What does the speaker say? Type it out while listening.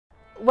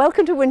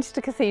Welcome to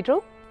Winchester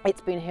Cathedral. It's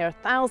been here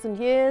 1,000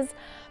 years.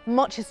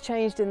 Much has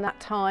changed in that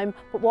time,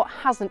 but what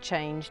hasn't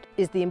changed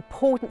is the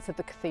importance of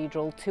the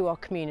cathedral to our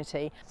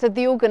community. So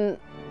the organ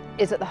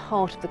is at the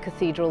heart of the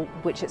cathedral,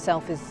 which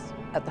itself is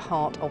at the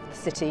heart of the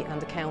city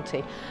and the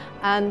county.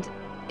 And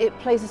it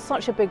plays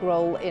such a big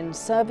role in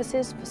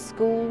services for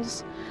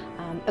schools,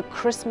 at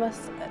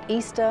Christmas, at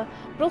Easter,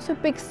 but also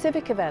big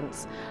civic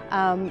events,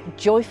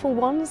 joyful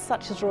ones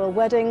such as royal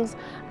weddings,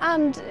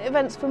 and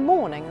events for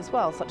mourning as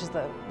well, such as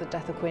the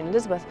death of Queen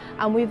Elizabeth.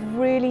 And we've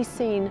really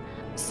seen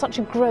such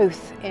a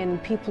growth in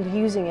people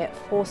using it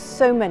for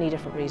so many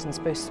different reasons,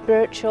 both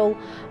spiritual,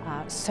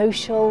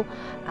 social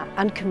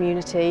and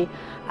community.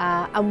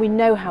 And we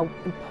know how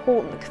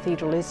important the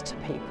cathedral is to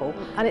people,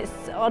 and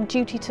it's our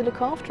duty to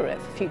look after it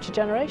for future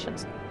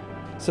generations.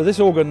 So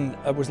this organ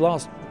was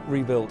last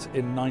rebuilt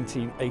in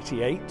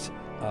 1988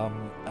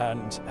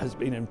 and has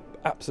been in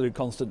absolute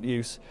constant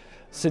use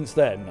since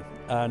then,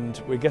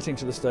 and we're getting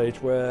to the stage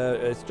where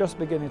it's just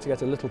beginning to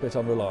get a little bit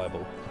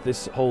unreliable.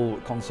 This whole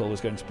console is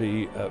going to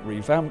be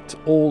revamped.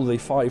 All the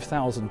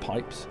 5,000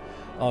 pipes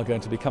are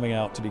going to be coming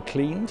out to be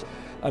cleaned,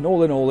 and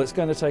all in all it's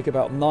going to take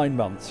about 9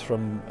 months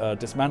from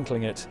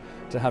dismantling it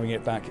to having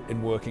it back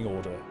in working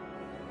order.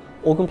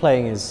 Organ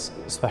playing is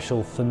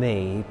special for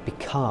me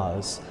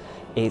because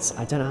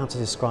I don't know how to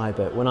describe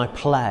it. When I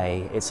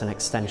play, it's an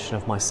extension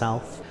of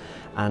myself,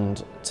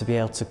 and to be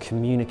able to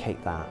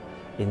communicate that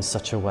in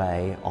such a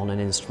way on an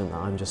instrument that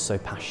I'm just so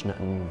passionate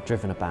and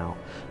driven about,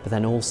 but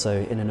then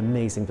also in an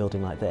amazing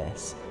building like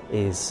this,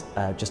 is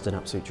just an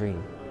absolute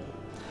dream.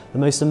 The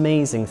most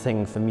amazing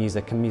thing for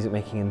music and music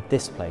making in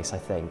this place, I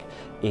think,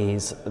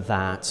 is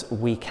that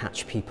we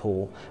catch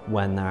people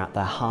when they're at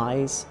their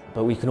highs,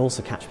 but we can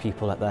also catch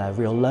people at their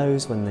real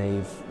lows when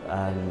they've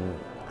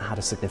had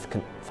a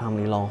significant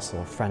family loss,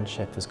 or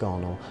friendship has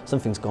gone, or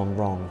something's gone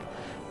wrong.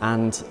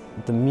 And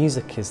the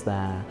music is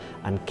there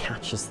and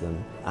catches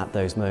them at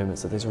those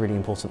moments, at those really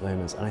important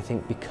moments. And I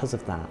think because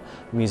of that,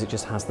 music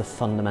just has the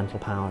fundamental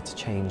power to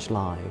change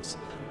lives.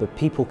 But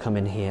people come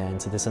in here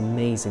into this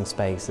amazing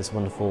space, this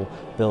wonderful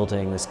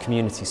building, this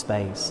community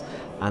space,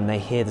 and they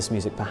hear this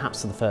music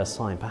perhaps for the first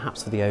time,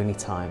 perhaps for the only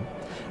time,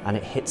 and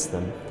it hits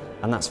them.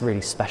 And that's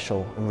really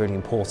special and really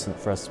important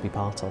for us to be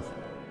part of.